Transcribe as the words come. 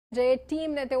જે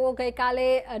ટીમને તેઓ ગઈકાલે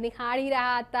નિહાળી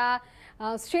રહ્યા હતા,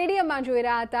 સ્ટેડિયમમાં જોઈ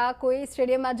રહ્યા હતા. કોઈ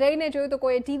સ્ટેડિયમમાં જઈને જોયું તો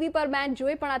કોઈ ટીવી પર મેચ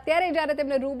જોઈ, પણ અત્યારે જ્યારે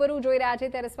તેમને રૂબરૂ જોઈ રહ્યા છે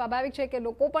ત્યારે સ્વાભાવિક છે કે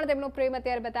લોકો પણ તેમનો પ્રેમ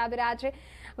અત્યારે બતાવી રહ્યા છે.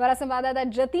 અમારા સંવાદદાતા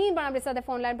જતીન પણ આપણી સાથે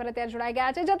ફોન લાઈન પર અત્યારે જોડાઈ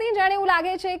ગયા છે. જતીન, જાણે એવું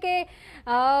લાગે છે કે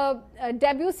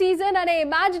ડેબ્યુ સિઝન અને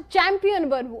એમાં જ ચેમ્પિયન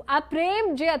બનવું, આ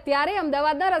પ્રેમ જે અત્યારે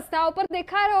અમદાવાદના રસ્તાઓ પર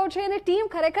દેખાઈ રહ્યો છે અને ટીમ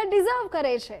ખરેખર ડિઝર્વ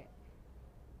કરે છે.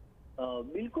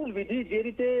 બિલકુલ વિધિ, જે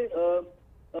રીતે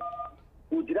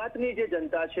ગુજરાતની જે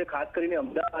જનતા છે, ખાસ કરીને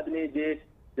અમદાવાદની જે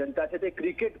જનતા છે, તે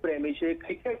ક્રિકેટ પ્રેમી છે.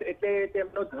 ક્રિકેટ એટલે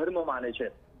તેમનો ધર્મ માને છે.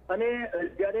 અને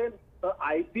જ્યારે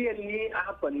આઈપીએલની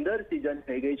આ 15 સિઝન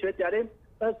થઈ ગઈ છે ત્યારે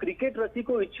ક્રિકેટ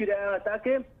રસિકો ઈચ્છી રહ્યા હતા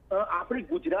કે આપણી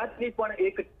ગુજરાતની પણ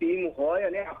એક ટીમ હોય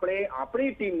અને આપણે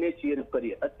આપણી ટીમને ચીર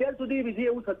કરીએ. અત્યાર સુધી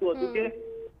વિધિ એવું થતું હતું કે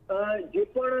જે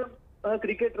પણ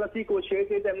ક્રિકેટ રસિકો છે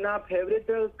તે તેમના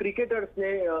ફેવરેટ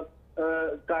ક્રિકેટર્સને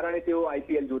કારણે તેઓ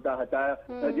આઈપીએલ જોતા હતા,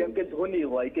 જેમ કે ધોની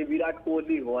હોય કે વિરાટ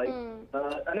કોહલી હોય,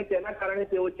 અને તેના કારણે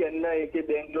તેઓ ચેન્નઈ કે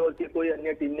બેંગ્લોર કે કોઈ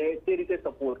અન્ય ટીમને તે રીતે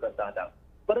સપોર્ટ કરતા હતા.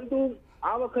 પરંતુ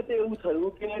આ વખતે એવું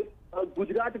થયું કે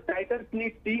ગુજરાત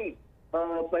ટાઇટન્સની ટીમ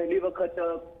પહેલી વખત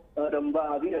રમવા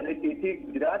આવી અને તેથી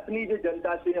ગુજરાતની જે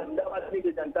જનતા છે, અમદાવાદની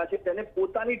જે જનતા છે, તેને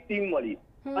પોતાની ટીમ મળી.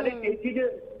 અને તેથી જ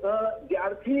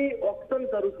જ્યારથી ઓપ્શન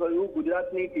શરૂ થયું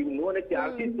ગુજરાતની ટીમનું, અને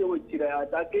ત્યારથી જ તેઓ ઈચ્છી રહ્યા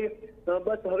હતા કે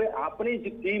બસ હવે આપણી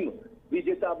જ ટીમ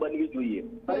વિજેતા બનવી જોઈએ.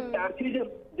 અને ત્યારથી જ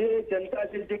જે જનતા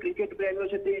છે, જે ક્રિકેટ પ્રેમીઓ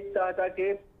છે, તે ઈચ્છતા હતા કે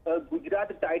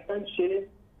ગુજરાત ટાઇટન્સ છે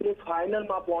તે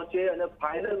ફાઇનલમાં પહોંચે અને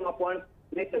ફાઇનલમાં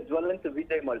પણ એક જ્વલંત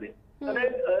વિજય મળે. અને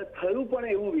થયું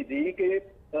પણ એવું વિધિ કે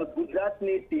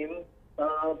ગુજરાતની ટીમ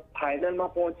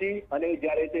ફાઇનલમાં પહોંચી અને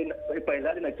જ્યારે તે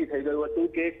પહેલા જ નક્કી થઈ ગયું હતું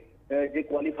કે જે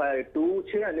ક્વોલિફાયર 2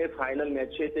 છે અને ફાઇનલ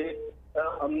મેચ છે તે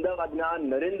અમદાવાદના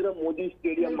નરેન્દ્ર મોદી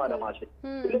સ્ટેડિયમમાં રમાશે.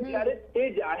 એટલે ત્યારે એ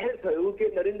જાહેર થયું કે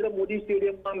નરેન્દ્ર મોદી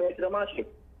સ્ટેડિયમમાં મેચ રમાશે,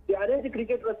 ત્યારે જ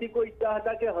ક્રિકેટ રસિકો ઈચ્છતા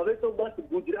હતા કે હવે તો બસ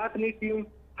ગુજરાતની ટીમ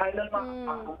ફાઇનલમાં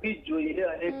આવવી જ જોઈએ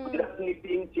અને ગુજરાતની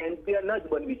ટીમ ચેમ્પિયન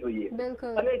જ બનવી જોઈએ.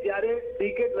 અને જ્યારે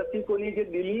ક્રિકેટ રસિકોની જે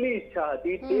દિલની ઈચ્છા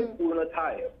હતી તે પૂર્ણ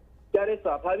થાય ત્યારે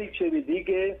સ્વાભાવિક છે વિધિ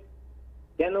કે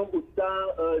તેનો ઉત્સાહ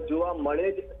જોવા મળે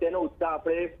જ. તેનો ઉત્સાહ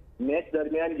આપણે મેચ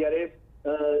દરમિયાન જ્યારે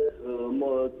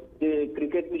જે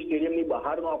ક્રિકેટની સ્ટેડિયમની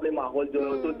બહારનો આપણે માહોલ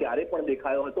જોયો હતો ત્યારે પણ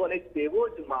દેખાયો હતો, અને તેવો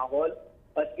જ માહોલ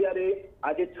અત્યારે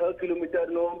આજે 6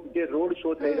 કિલોમીટરનો જે રોડ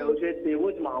શો થઈ રહ્યો છે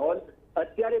તેવો જ માહોલ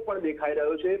અત્યારે પણ દેખાઈ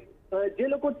રહ્યો છે. જે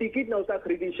લોકો ટિકિટ નહોતા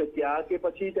ખરીદી શક્યા કે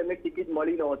પછી તેમને ટિકિટ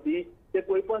મળી નહોતી, તે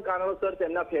કોઈ પણ કારણોસર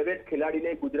તેમના ફેવરેટ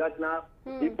ખેલાડીને, ગુજરાતના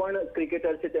જે પણ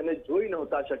ક્રિકેટર છે તેમને જોઈ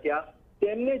નહોતા શક્યા,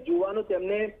 તેમને જોવાનો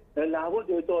તેમને લાહવો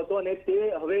જોઈતો હતો, અને તે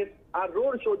હવે આ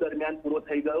રોડ શો દરમિયાન પૂરો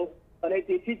થઈ ગયો. અને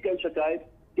તેથી જ કહી શકાય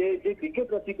કે જે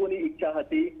ક્રિકેટ રસિકોની ઈચ્છા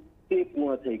હતી તે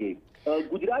પૂર્ણ થઈ ગઈ.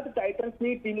 ગુજરાત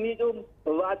ટાઇટન્સની ટીમની જો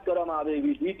વાત કરવામાં આવે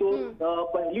વિધિ, તો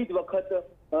પહેલી જ વખત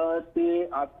તે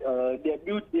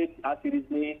ડેબ્યુ જે આ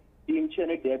સિરીઝની ટીમ છે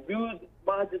અને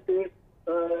ડેબ્યુમાં જ તે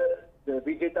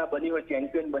વિજેતા બની હોય,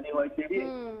 ચેમ્પિયન બની હોય તેવી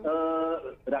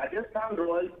રાજસ્થાન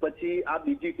રોયલ્સ પછી આ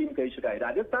બીજી ટીમ કહી શકાય.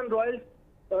 રાજસ્થાન રોયલ્સ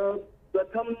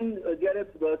પ્રથમ જયારે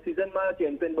સિઝનમાં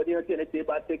ચેમ્પિયન બની હતી અને તે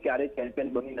બાદ તે ક્યારેય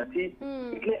ચેમ્પિયન બની નથી.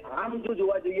 એટલે આમ જો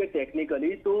જોવા જઈએ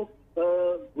ટેકનિકલી તો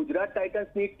ગુજરાત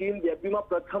ટાઇટન્સની ટીમ ડેબ્યુમાં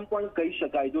પ્રથમ પણ કહી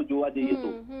શકાય જો જોવા જઈએ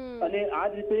તો. અને આ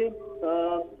જ રીતે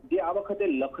જે આ વખતે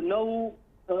લખનઉ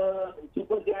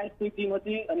સુપર જાયન્ટ્સની ટીમ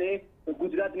હતી અને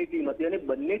ગુજરાતની ટીમ હતી, અને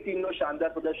બંને ટીમનું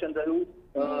શાનદાર પ્રદર્શન રહ્યું.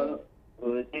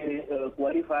 જે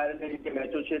ક્વોલિફાયરની જે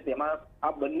મેચો છે તેમાં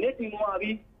આ બંને ટીમો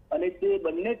આવી અને તે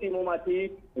બંને ટીમોમાંથી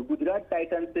ગુજરાત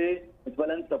ટાઇટન્સે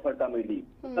જ્વલંત સફળતા મેળવી.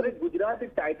 હવે ગુજરાત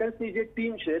ટાઇટન્સની જે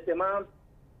ટીમ છે તેમાં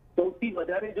સૌથી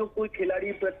વધારે જો કોઈ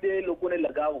ખેલાડી પ્રત્યે લોકોને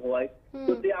લગાવ હોય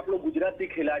તો તે આપણો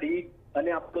ગુજરાતી ખેલાડી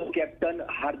અને આપણો કેપ્ટન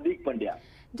હાર્દિક પંડ્યા.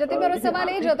 જતી, મારો સવાલ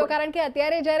એ જ હતો, કારણ કે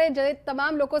અત્યારે જ્યારે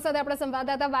તમામ લોકો સાથે આપણા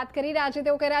સંવાદદાતા વાત કરી રહ્યા છે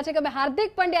તેઓ કહી રહ્યા છે કે અમે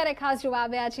હાર્દિક પંડ્યાને ખાસ જોવા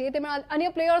આવ્યા છીએ. તેમણે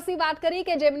અન્ય પ્લેયર્સની વાત કરી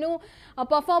કે જેમનું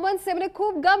પરફોર્મન્સ એમને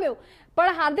ખૂબ ગમ્યું,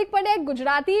 પણ હાર્દિક પંડ્યા એક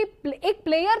ગુજરાતી એક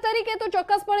પ્લેયર તરીકે તો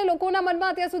ચોક્કસપણે લોકોના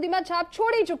મનમાં અત્યાર સુધીમાં છાપ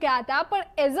છોડી ચૂક્યા હતા,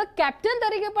 પણ એઝ અ કેપ્ટન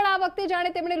તરીકે પણ આ વખતે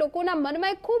જાણે તેમણે લોકોના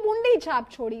મનમાં એક ખૂબ ઊંડી છાપ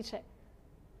છોડી છે.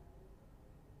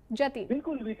 જતી,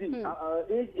 બિલકુલ વિધિ,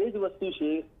 એ જ વસ્તુ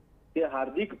છે કે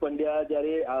હાર્દિક પંડ્યા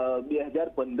જ્યારે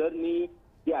 2015ની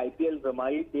જે આઈપીએલ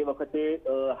રમાઈ તે વખતે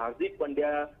હાર્દિક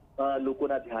પંડ્યા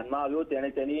લોકોના ધ્યાનમાં આવ્યો. તેણે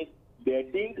તેની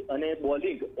બેટિંગ અને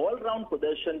બોલિંગ ઓલરાઉન્ડ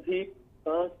પ્રદર્શનથી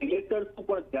સિલેક્ટર્સનું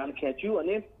પણ ધ્યાન ખેંચ્યું,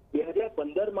 અને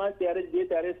 2015માં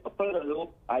ત્યારે સફળ રહ્યો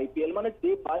આઈપીએલમાં, અને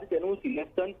તે બાદ તેનું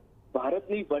સિલેક્શન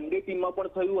ભારતની વન ડે ટીમમાં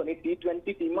પણ થયું અને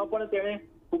T20 ટીમમાં પણ તેણે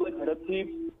ખૂબ જ ઝડપથી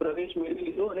પ્રવેશ મેળવી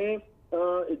લીધો. અને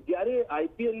જ્યારે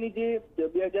આઈપીએલની જે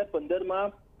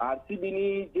 2015માં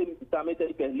આરસીબીની જે સામે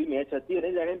તેની પહેલી મેચ હતી અને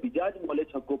જાણે બીજા જ બોલે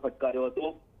છક્કો રહ્યો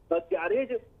હતો ત્યારે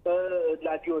જ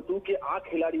લાગ્યું હતું કે આ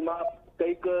ખેલાડીમાં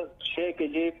કંઈક છે કે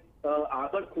જે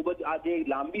આગળ ખૂબ જ આ જે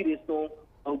લાંબી રેસનો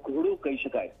ઘોડો કહી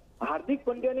શકાય. હાર્દિક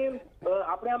પંડ્યાને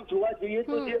આપણે આમ જોવા જઈએ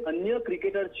તો જે અન્ય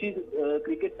ક્રિકેટર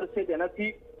છે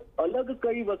તેનાથી અલગ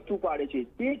કઈ વસ્તુ પાડે છે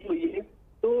તે જોઈએ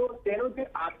તો તેનો જે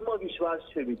આત્મવિશ્વાસ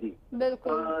છે વિધિ,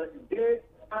 જે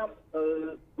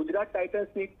ગુજરાત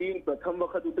ટાઇટન્સની ટીમ પ્રથમ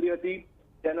વખત ઉતરી હતી,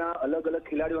 તેના અલગ અલગ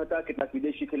ખેલાડીઓ હતા, કેટલાક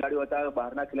વિદેશી ખેલાડીઓ હતા,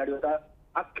 બહારના ખેલાડીઓ હતા.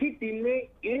 આખી ટીમને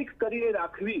એક કરીને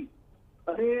રાખવી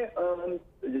અને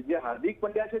જે હાર્દિક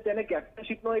પંડ્યા છે તેને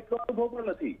કેપ્ટનશીપનો એટલો અનુભવ પણ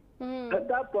નથી,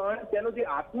 છતાં પણ તેનો જે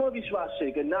આત્મવિશ્વાસ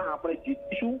છે કે ના આપણે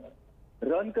જીતીશું,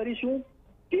 રન કરીશું,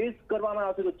 ચેઝ કરવામાં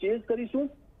આવશે તો ચેઝ કરીશું.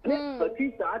 અને પછી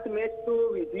 7 મેચ તો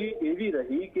વિધિ એવી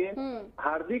રહી કે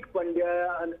હાર્દિક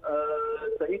પંડ્યા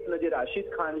સહિતના જે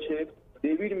રાશિદ ખાન છે,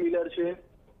 ડેવિડ મિલર છે,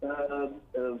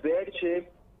 વેડ છે,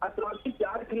 આ 3 થી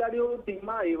 4 ખેલાડીઓ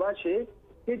ટીમમાં એવા છે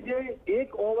કે જે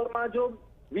એક ઓવરમાં જો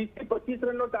 20 થી 25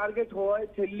 રનનો ટાર્ગેટ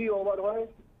હોય, છેલ્લી ઓવર હોય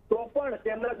તો પણ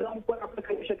તેમના દમ પર આપણે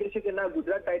કહી શકીએ છીએ કે ના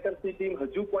ગુજરાત ટાઇટન્સની ટીમ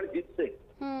હજુ પણ જીતશે.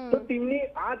 તો ટીમની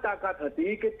આ તાકાત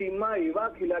હતી કે ટીમમાં એવા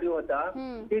ખેલાડીઓ હતા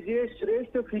કે જે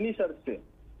શ્રેષ્ઠ ફિનિશર્સ છે.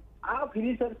 આ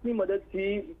ફિનિશર્સની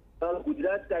મદદથી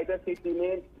ગુજરાત ટાઇટન્સની ટીમે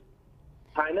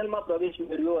ફાઇનલમાં પ્રવેશ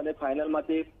મેળવ્યો અને ફાઇનલમાં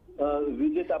તે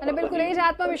વિજેતા. અને બિલકુલ એ જ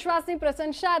આત્મવિશ્વાસની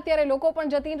પ્રશંસા અત્યારે લોકો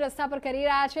પણ જતીન રસ્તા પર કરી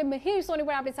રહ્યા છે. મિહિર સોની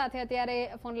પણ આપણી સાથે અત્યારે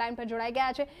ફોન લાઈન પર જોડાઈ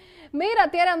ગયા છે. મિહિર,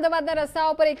 અત્યારે અમદાવાદના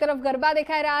રસ્તાઓ પર એક તરફ ગરબા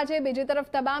દેખાઈ રહ્યા છે, બીજી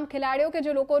તરફ તમામ ખેલાડીઓ કે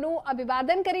જે લોકોનું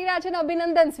અભિવાદન કરી રહ્યા છે અને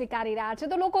અભિનંદન સ્વીકારી રહ્યા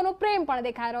છે, તો લોકોનો પ્રેમ પણ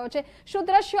દેખાઈ રહ્યો છે. શું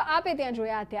દ્રશ્યો આપે ત્યાં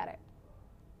જોયા અત્યારે?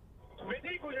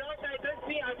 ગુજરાત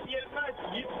ટાઇટન્સની આઈપીએલમાં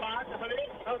જીત બાદ હવે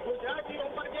ગુજરાતીઓ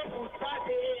પર જે ઉત્સાહ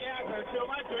છે એ આ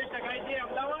દ્રશ્યોમાં જોઈ શકાય છે.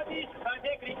 અમદાવાદની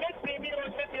જે ક્રિકેટ પ્રેમીઓ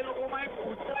છે તે લોકોમાં એક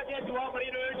ઉત્સાહ જે જોવા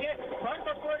મળી રહ્યો છે. હર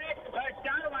બપોરે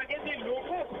 4 વાગ્યાથી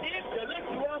લોકો એક ઝલક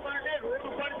જોવા માટે રોડ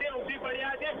ઉપર જે ઉભી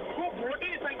પડ્યા છે. ખૂબ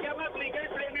મોટી સંખ્યામાં ક્રિકેટ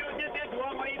પ્રેમીઓ છે તે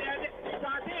જોવા મળી રહ્યા છે.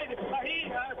 સાથે જ અહીં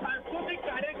સાંસ્કૃતિક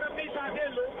કાર્યક્રમની સાથે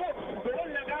લોકો ઢોલ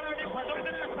લગાડ અને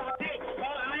ફટાકડા સાથે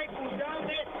આ એક ઉત્સાહ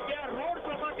છે કે આ રોડ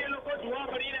શોમાં તે લોકો જોવા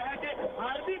મળી રહ્યા છે.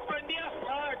 હાર્દિક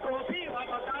પંડ્યા ટ્રોફી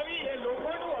બતાવી એ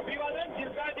લોકોનું અભિવાદન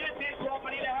ઝીલતા છે તે જોવા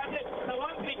મળી રહ્યા છે.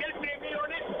 તમામ ક્રિકેટ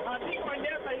પ્રેમીઓને હાર્દિક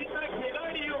પંડ્યા સહિતના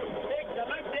ખેલાડીઓ એક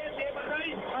ઝલક છે તે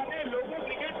બતાવી અને લોકો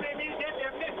ક્રિકેટ પ્રેમી છે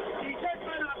તેમને ટી શર્ટ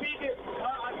પણ આપી છે.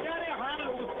 અત્યારે હાલ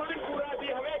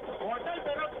ઉસ્માનપુરાથી હવે હોટલ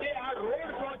તરફ છે આ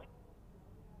રોડ શો.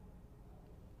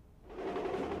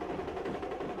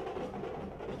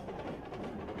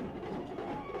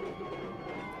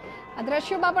 આ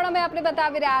દ્રશ્યોમાં પણ અમે આપણે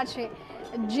બતાવી રહ્યા છે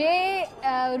જે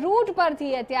રૂટ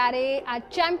પરથી અત્યારે આ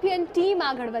ચેમ્પિયન ટીમ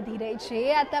આગળ વધી રહી છે.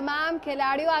 આ તમામ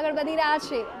ખેલાડીઓ આગળ વધી રહ્યા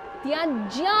છે. ત્યાં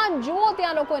જ્યાં જુઓ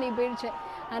ત્યાં લોકોની ભીડ છે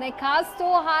અને ખાસ તો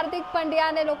હાર્દિક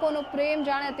પંડ્યાને લોકોનો પ્રેમ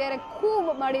જાણે અત્યારે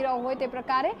ખૂબ મળી રહ્યો હોય તે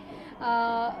પ્રકારે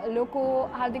લોકો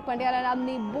હાર્દિક પંડ્યાના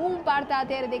નામની બૂમ પાડતા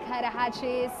અત્યારે દેખાઈ રહ્યા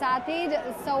છે. સાથે જ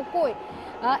સૌ કોઈ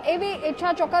એવી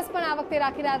ઈચ્છા ચોક્કસ પણ આ વખતે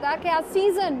રાખી રહ્યા હતા કે આ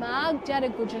સિઝનમાં જ્યારે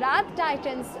ગુજરાત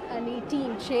ટાઇટન્સની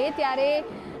ટીમ છે ત્યારે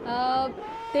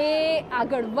તે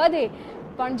આગળ વધે,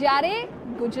 પણ જ્યારે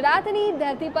ગુજરાતની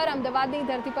ધરતી પર, અમદાવાદની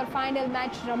ધરતી પર ફાઇનલ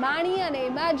મેચ રમાણી અને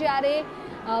એમાં જ્યારે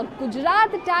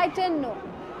ગુજરાત ટાઇટનનો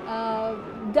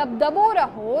દબદબો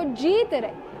રહો, જીત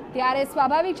રહે, ત્યારે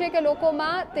સ્વાભાવિક છે કે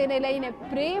લોકોમાં તેને લઈને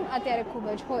પ્રેમ અત્યારે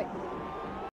ખૂબ જ હોય.